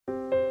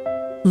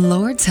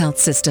Lord's Health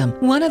System,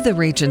 one of the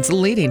region's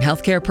leading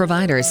healthcare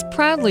providers,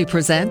 proudly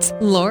presents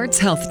Lord's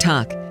Health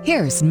Talk.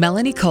 Here's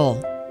Melanie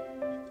Cole.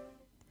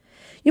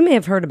 You may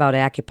have heard about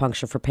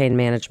acupuncture for pain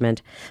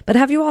management, but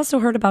have you also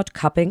heard about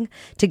cupping?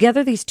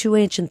 Together, these two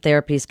ancient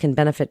therapies can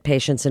benefit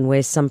patients in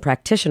ways some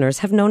practitioners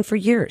have known for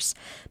years.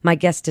 My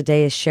guest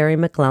today is Sherry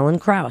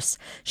McClellan-Krause.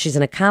 She's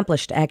an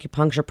accomplished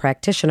acupuncture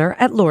practitioner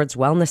at Lourdes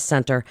Wellness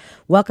Center.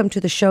 Welcome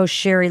to the show,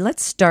 Sherry.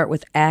 Let's start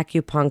with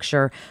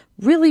acupuncture.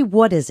 Really,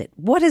 what is it?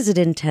 What is it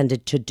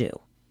intended to do?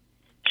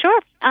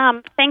 Sure.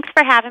 Thanks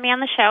for having me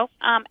on the show.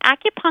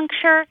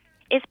 Acupuncture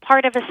is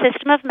part of a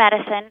system of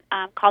medicine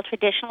called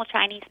traditional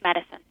Chinese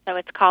medicine. So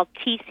it's called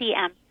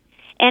TCM.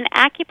 And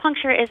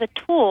acupuncture is a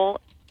tool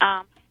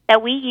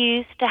that we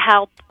use to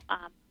help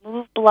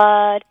move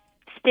blood,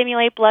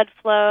 stimulate blood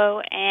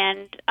flow,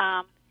 and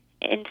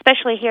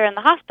especially here in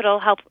the hospital,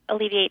 help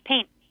alleviate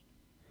pain.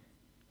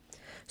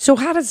 So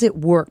how does it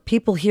work?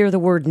 People hear the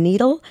word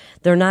needle.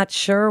 They're not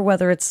sure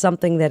whether it's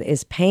something that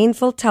is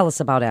painful. Tell us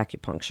about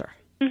acupuncture.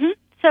 Mm-hmm.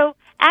 So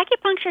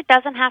acupuncture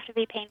doesn't have to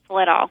be painful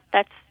at all.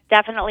 That's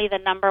definitely the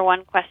number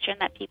one question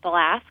that people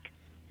ask.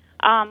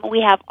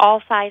 We have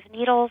all size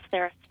needles.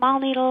 There are small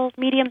needles,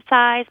 medium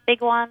size, big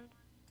ones.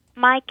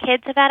 My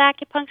kids have had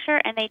acupuncture,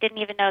 and they didn't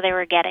even know they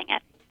were getting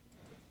it.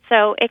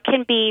 So it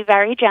can be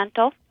very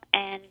gentle,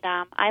 and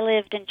I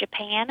lived in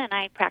Japan, and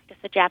I practice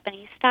the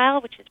Japanese style,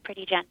 which is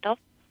pretty gentle.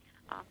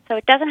 So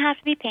it doesn't have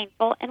to be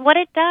painful. And what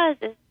it does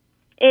is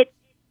it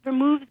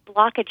removes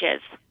blockages.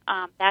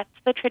 That's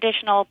the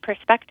traditional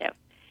perspective.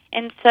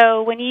 And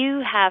so when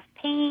you have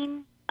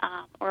pain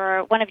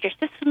or one of your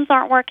systems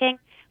aren't working,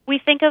 we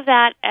think of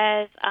that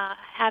as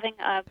having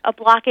a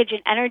blockage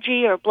in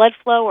energy or blood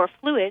flow or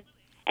fluids,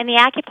 and the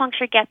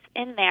acupuncture gets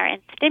in there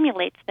and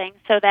stimulates things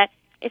so that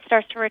it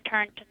starts to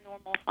return to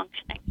normal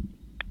functioning.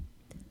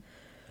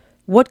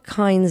 What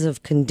kinds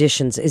of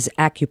conditions is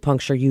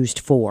acupuncture used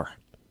for?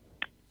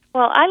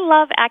 Well, I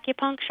love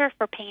acupuncture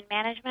for pain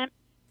management.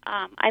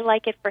 I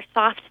like it for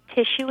soft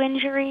tissue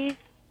injuries,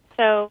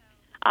 so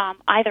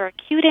either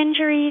acute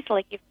injuries,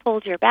 like you've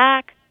pulled your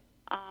back,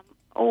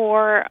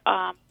 or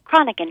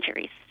chronic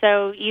injuries.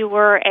 So you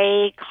were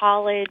a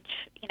college,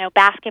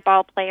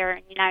 basketball player,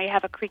 and now you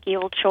have a creaky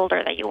old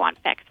shoulder that you want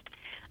fixed.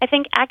 I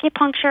think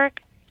acupuncture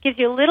gives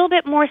you a little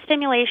bit more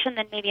stimulation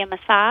than maybe a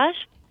massage,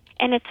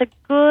 and it's a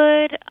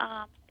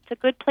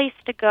good place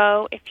to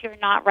go if you're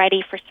not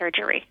ready for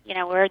surgery.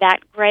 We're that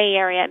gray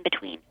area in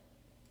between.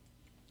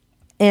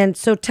 And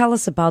so tell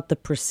us about the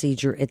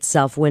procedure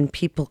itself. When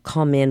people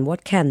come in,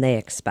 what can they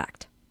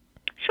expect?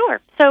 Sure.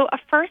 So a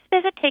first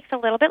visit takes a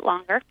little bit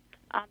longer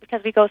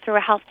because we go through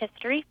a health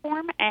history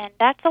form, and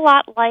that's a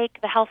lot like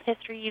the health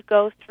history you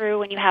go through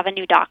when you have a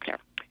new doctor.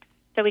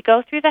 So we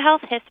go through the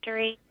health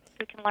history,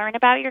 we can learn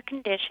about your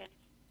condition,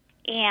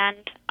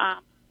 and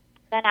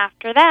then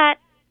after that,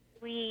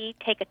 we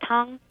take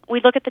we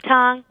look at the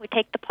tongue, we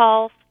take the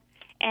pulse,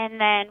 and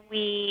then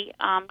we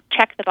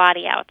check the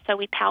body out. So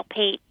we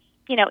palpate,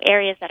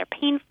 areas that are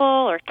painful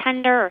or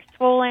tender or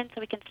swollen, so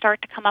we can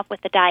start to come up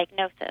with a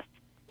diagnosis.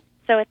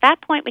 So at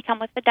that point, we come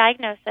with the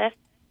diagnosis,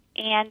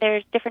 and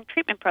there's different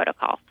treatment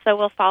protocols. So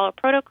we'll follow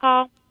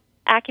protocol.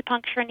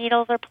 Acupuncture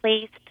needles are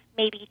placed,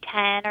 maybe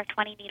 10 or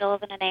 20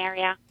 needles in an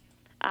area.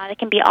 They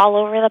can be all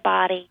over the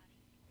body.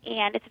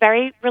 And it's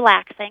very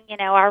relaxing.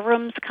 Our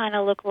rooms kind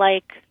of look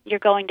like you're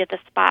going to the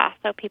spa.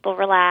 So people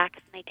relax,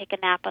 and they take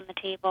a nap on the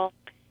table.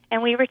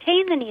 And we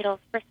retain the needles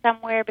for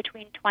somewhere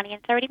between 20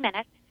 and 30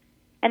 minutes.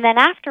 And then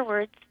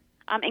afterwards,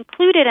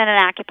 included in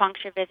an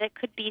acupuncture visit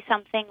could be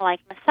something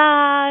like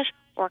massage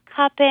or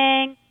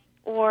cupping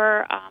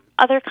or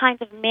other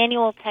kinds of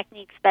manual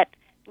techniques that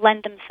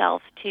lend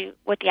themselves to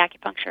what the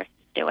acupuncturist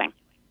is doing.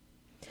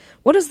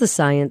 What does the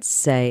science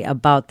say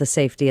about the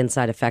safety and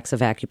side effects of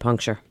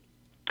acupuncture?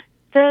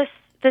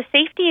 The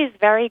safety is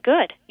very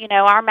good.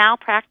 Our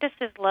malpractice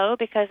is low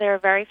because there are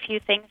very few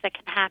things that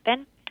can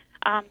happen.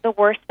 The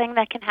worst thing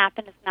that can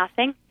happen is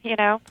nothing,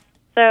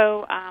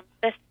 So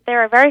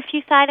there are very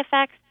few side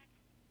effects.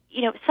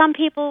 Some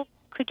people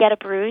could get a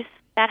bruise.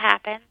 That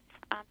happens.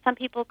 Some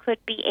people could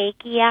be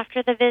achy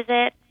after the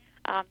visit,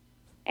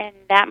 and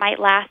that might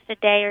last a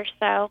day or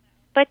so.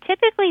 But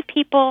typically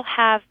people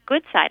have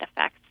good side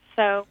effects.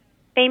 So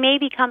they may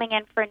be coming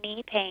in for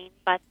knee pain,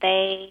 but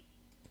they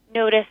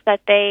notice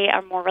that they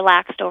are more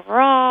relaxed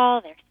overall,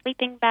 they're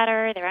sleeping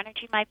better, their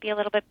energy might be a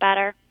little bit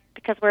better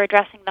because we're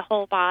addressing the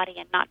whole body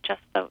and not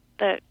just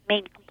the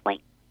main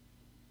complaint.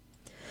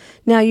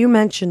 Now, you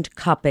mentioned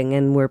cupping,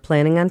 and we're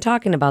planning on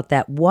talking about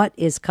that. What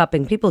is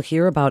cupping? People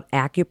hear about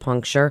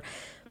acupuncture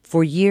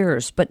for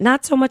years, but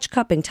not so much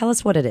cupping. Tell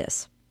us what it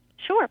is.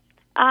 Sure.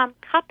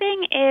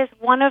 Cupping is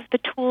one of the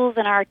tools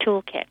in our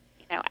toolkit.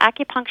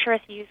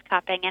 Acupuncturists use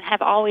cupping and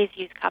have always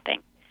used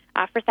cupping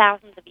for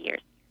thousands of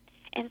years.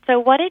 And so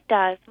what it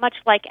does, much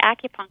like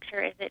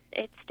acupuncture, is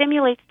it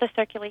stimulates the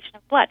circulation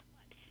of blood.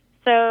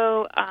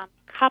 So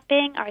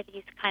cupping are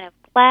these kind of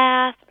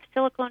glass or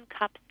silicone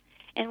cups,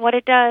 and what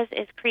it does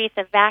is creates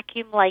a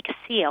vacuum-like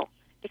seal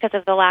because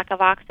of the lack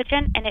of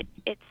oxygen, and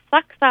it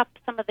sucks up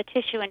some of the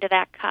tissue into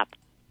that cup.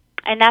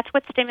 And that's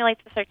what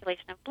stimulates the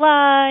circulation of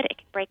blood. It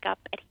can break up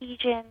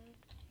adhesions,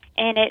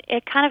 and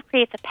it kind of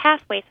creates a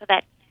pathway so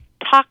that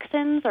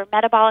toxins or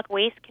metabolic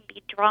waste can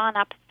be drawn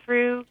up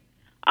through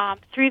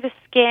the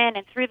skin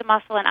and through the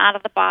muscle and out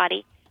of the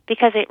body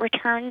because it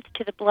returns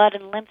to the blood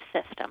and lymph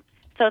system.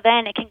 So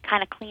then it can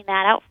kind of clean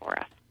that out for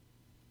us.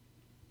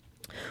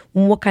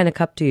 What kind of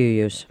cup do you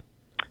use?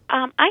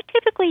 I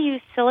typically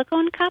use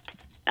silicone cups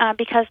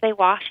because they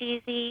wash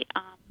easy,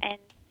 and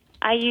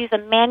I use a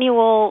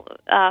manual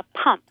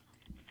pump.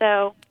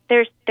 So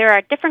there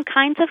are different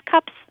kinds of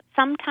cups.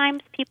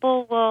 Sometimes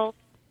people will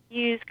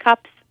use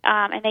cups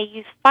and they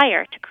use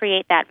fire to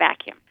create that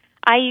vacuum.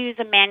 I use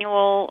a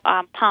manual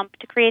pump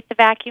to create the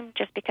vacuum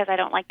just because I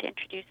don't like to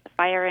introduce the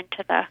fire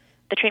into the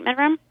treatment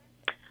room.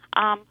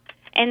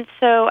 And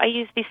so I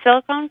use these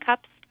silicone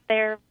cups.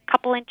 They're a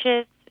couple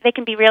inches. They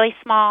can be really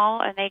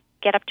small, and they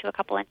get up to a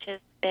couple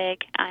inches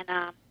big.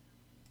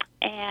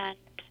 And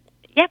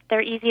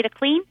they're easy to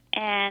clean,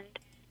 and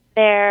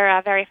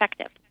they're very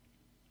effective.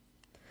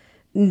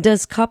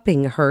 Does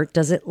cupping hurt?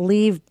 Does it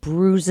leave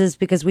bruises?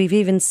 Because we've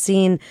even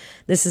seen,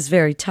 this is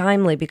very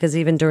timely, because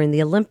even during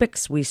the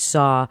Olympics we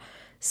saw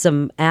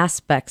some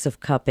aspects of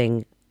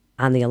cupping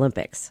on the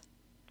Olympics.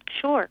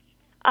 Sure.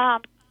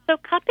 So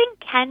cupping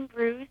can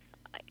bruise,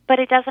 but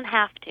it doesn't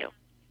have to.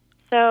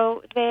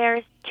 So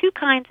there's two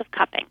kinds of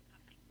cupping.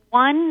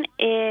 One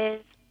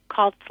is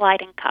called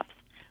sliding cups,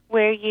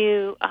 where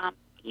you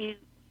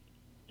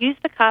use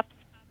the cups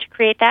to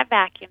create that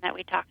vacuum that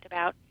we talked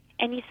about,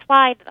 and you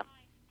slide them.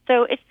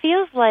 So it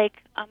feels like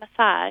a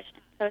massage.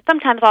 So it's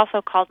sometimes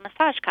also called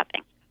massage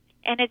cupping.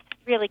 And it's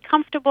really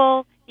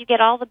comfortable. You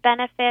get all the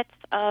benefits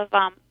of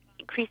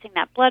increasing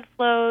that blood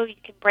flow. You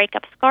can break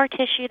up scar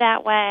tissue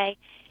that way.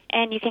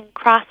 And you can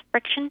cross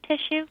friction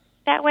tissue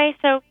that way.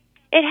 So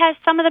it has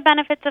some of the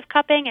benefits of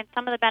cupping and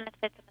some of the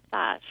benefits of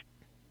massage.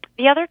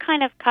 The other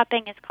kind of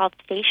cupping is called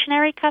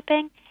stationary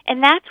cupping.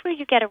 And that's where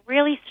you get a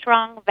really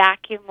strong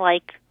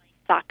vacuum-like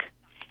suck.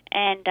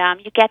 And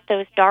you get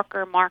those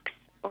darker marks,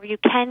 or you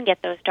can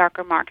get those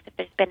darker marks if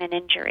there's been an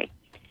injury.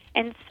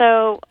 And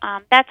so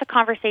that's a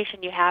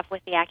conversation you have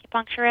with the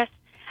acupuncturist.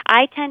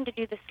 I tend to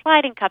do the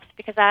sliding cups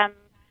because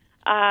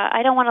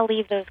I don't want to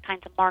leave those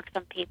kinds of marks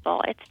on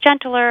people. It's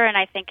gentler, and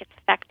I think it's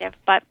effective,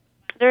 but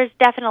there's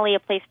definitely a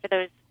place for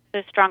those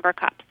stronger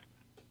cups.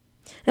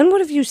 And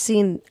what have you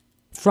seen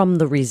from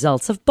the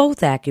results of both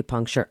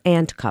acupuncture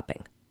and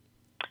cupping?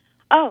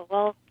 Oh,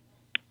 well,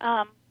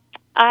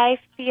 I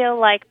feel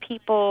like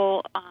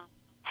people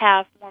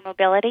have more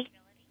mobility,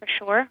 for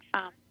sure.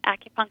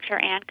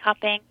 Acupuncture and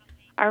cupping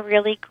are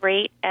really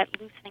great at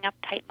loosening up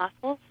tight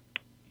muscles.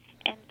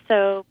 And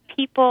so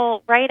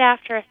people, right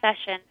after a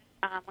session,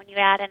 when you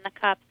add in the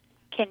cups,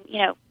 can,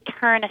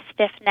 turn a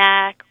stiff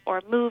neck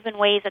or move in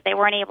ways that they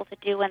weren't able to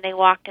do when they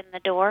walked in the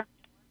door.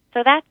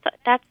 So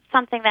that's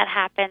something that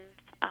happens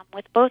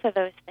with both of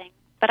those things.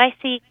 But I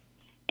see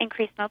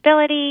increased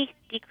mobility,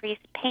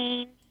 decreased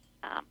pain,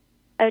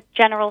 a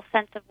general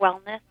sense of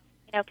wellness.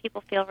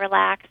 People feel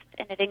relaxed,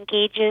 and it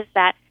engages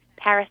that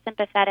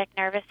parasympathetic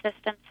nervous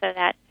system, so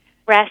that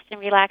rest and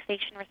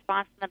relaxation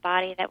response in the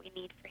body that we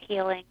need for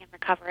healing and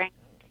recovering.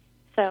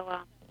 So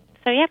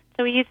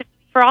we use it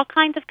for all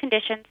kinds of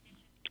conditions,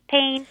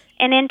 pain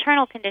and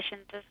internal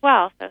conditions as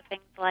well. So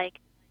things like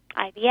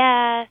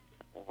IBS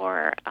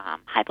or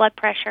high blood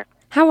pressure.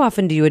 How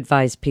often do you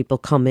advise people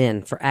come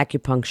in for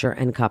acupuncture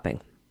and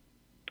cupping?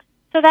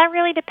 So that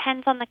really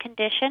depends on the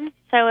condition.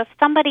 So if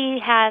somebody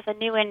has a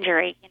new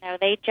injury,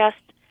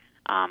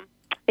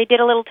 they did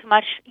a little too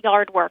much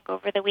yard work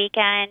over the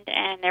weekend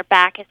and their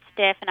back is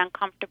stiff and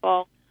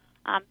uncomfortable,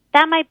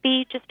 that might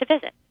be just a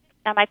visit.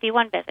 That might be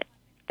one visit.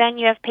 Then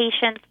you have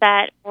patients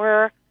that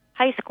were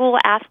high school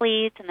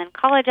athletes and then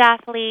college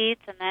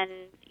athletes and then,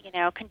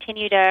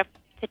 continue to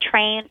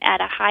train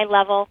at a high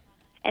level,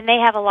 and they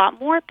have a lot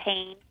more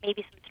pain,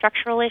 maybe some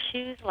structural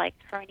issues like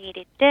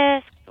herniated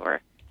discs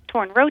or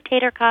torn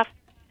rotator cuff.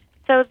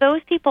 So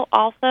those people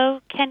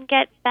also can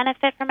get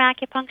benefit from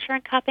acupuncture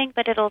and cupping,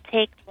 but it'll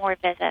take more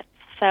visits.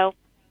 So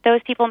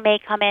those people may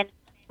come in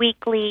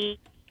weekly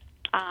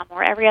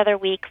or every other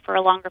week for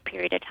a longer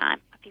period of time,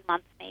 a few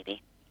months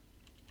maybe.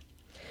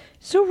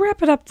 So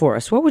wrap it up for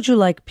us. What would you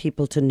like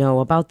people to know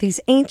about these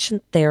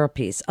ancient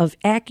therapies of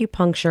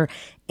acupuncture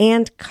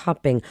and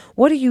cupping?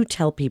 What do you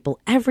tell people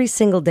every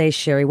single day,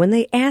 Sherry, when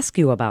they ask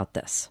you about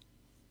this?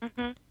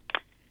 Mm-hmm.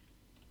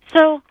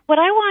 So what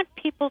I want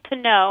people to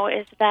know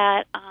is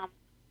that,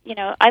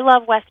 I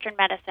love Western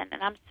medicine,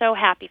 and I'm so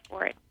happy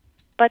for it.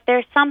 But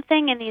there's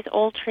something in these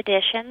old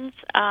traditions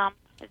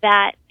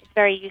that is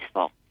very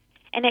useful,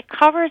 and it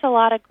covers a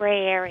lot of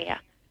gray area.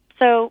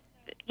 So,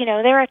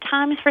 there are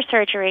times for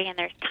surgery and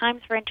there's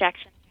times for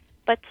injections,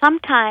 but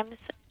sometimes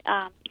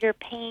your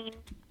pain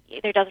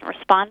either doesn't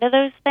respond to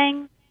those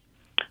things,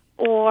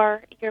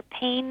 or your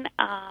pain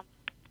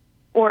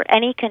or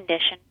any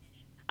condition,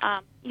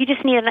 you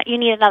just need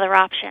another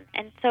option.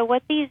 And so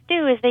what these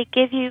do is they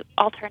give you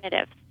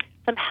alternatives,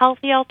 some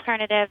healthy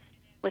alternatives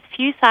with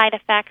few side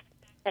effects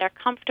that are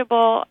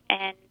comfortable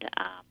and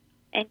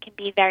can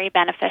be very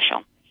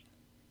beneficial.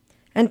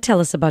 And tell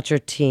us about your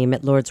team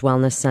at Lourdes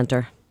Wellness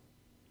Center.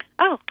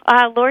 Oh,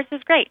 Lourdes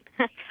is great.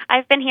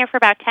 I've been here for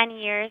about 10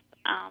 years.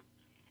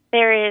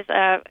 There is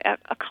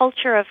a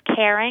culture of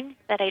caring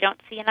that I don't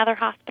see in other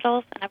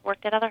hospitals, and I've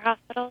worked at other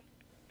hospitals.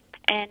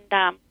 And,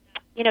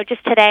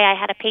 just today I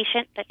had a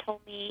patient that told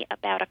me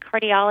about a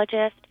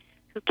cardiologist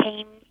who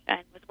came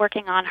and was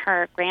working on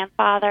her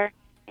grandfather,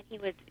 and he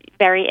was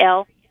very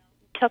ill.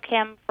 Took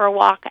him for a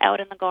walk out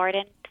in the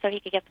garden so he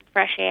could get some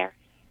fresh air.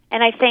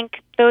 And I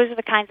think those are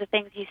the kinds of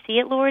things you see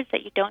at Lourdes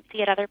that you don't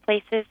see at other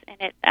places, and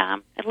it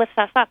lifts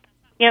us up.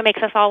 It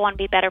makes us all want to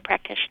be better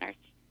practitioners.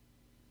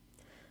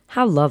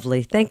 How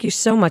lovely. Thank you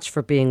so much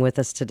for being with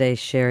us today,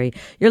 Sherry.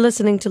 You're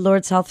listening to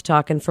Lourdes Health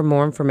Talk, and for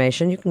more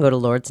information, you can go to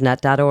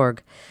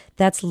lourdesnet.org.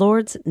 That's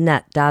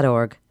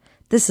lourdesnet.org.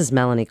 This is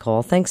Melanie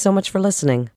Cole. Thanks so much for listening.